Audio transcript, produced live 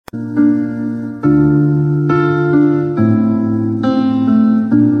Been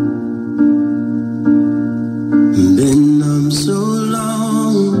numb so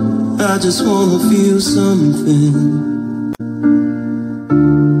long, I just wanna feel something.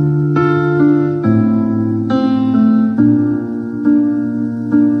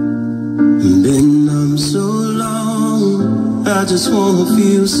 Been numb so long, I just wanna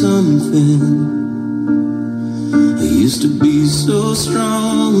feel something. I used to be so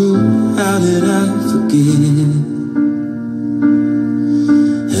strong, how did I forget?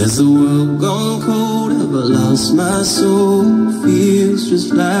 Has the world gone cold? Have I lost my soul? Feels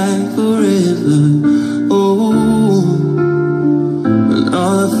just like forever. Oh, when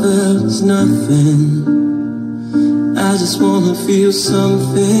all I felt is nothing. I just wanna feel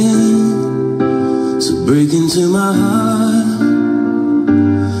something. So break into my heart,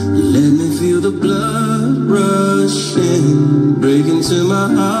 let me feel the blood rushing. Break into my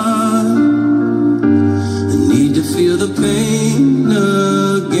heart, I need to feel the pain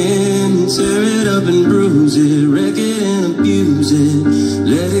again. Tear it up and bruise it, wreck it and abuse it.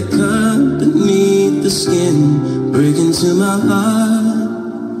 Let it cut beneath the skin. Break into my heart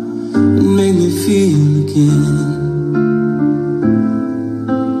and make me feel again.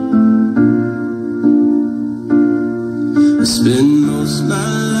 I spend most of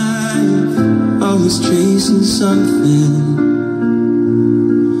my life always chasing something.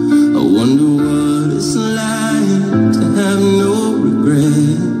 I wonder what it's like to have no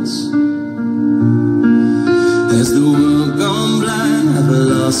regrets. Has the world gone blind? Have I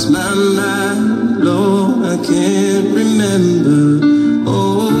lost my mind? Lord, I can't remember.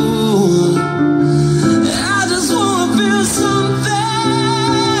 Oh, I just wanna feel something.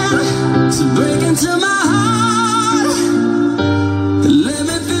 So break into my heart, let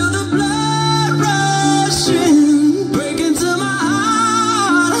me feel the blood rushing. Break into my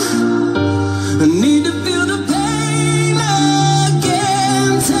heart, I need to feel the pain again.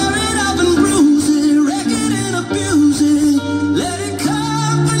 Tear it up and bruise it, wreck it and abuse it. Let it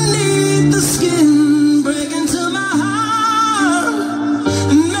cut beneath the skin. Break into my heart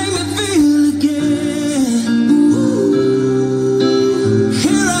and make me feel again. Ooh.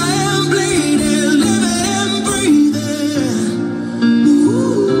 Here I am bleeding, living and breathing.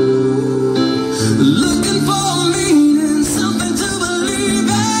 Looking for meaning, something to believe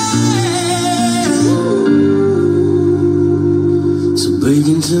in. So break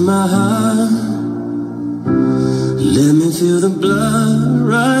into my heart, let me feel the blood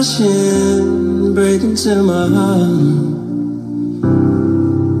rushing. Break into my heart.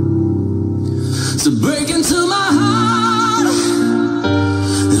 So break into my heart,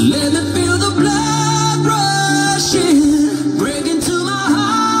 let me feel the blood rushing. Break into my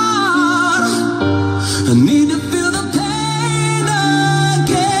heart, I need to feel the pain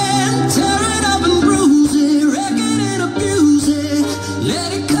again. Tear it up and bruise it, wreck it and abuse it. Let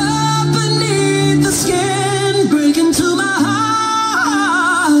it cut beneath the skin. Break into my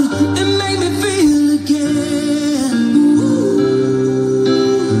heart and make me feel again.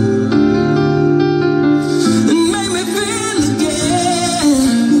 And make me feel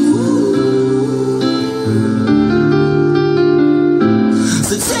again.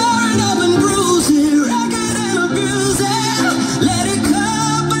 So tear it up and bruise it, wreck it and abuse it. Let it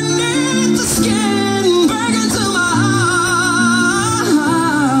cut beneath the skin. Break into my heart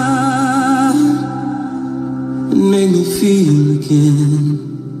and make me feel again.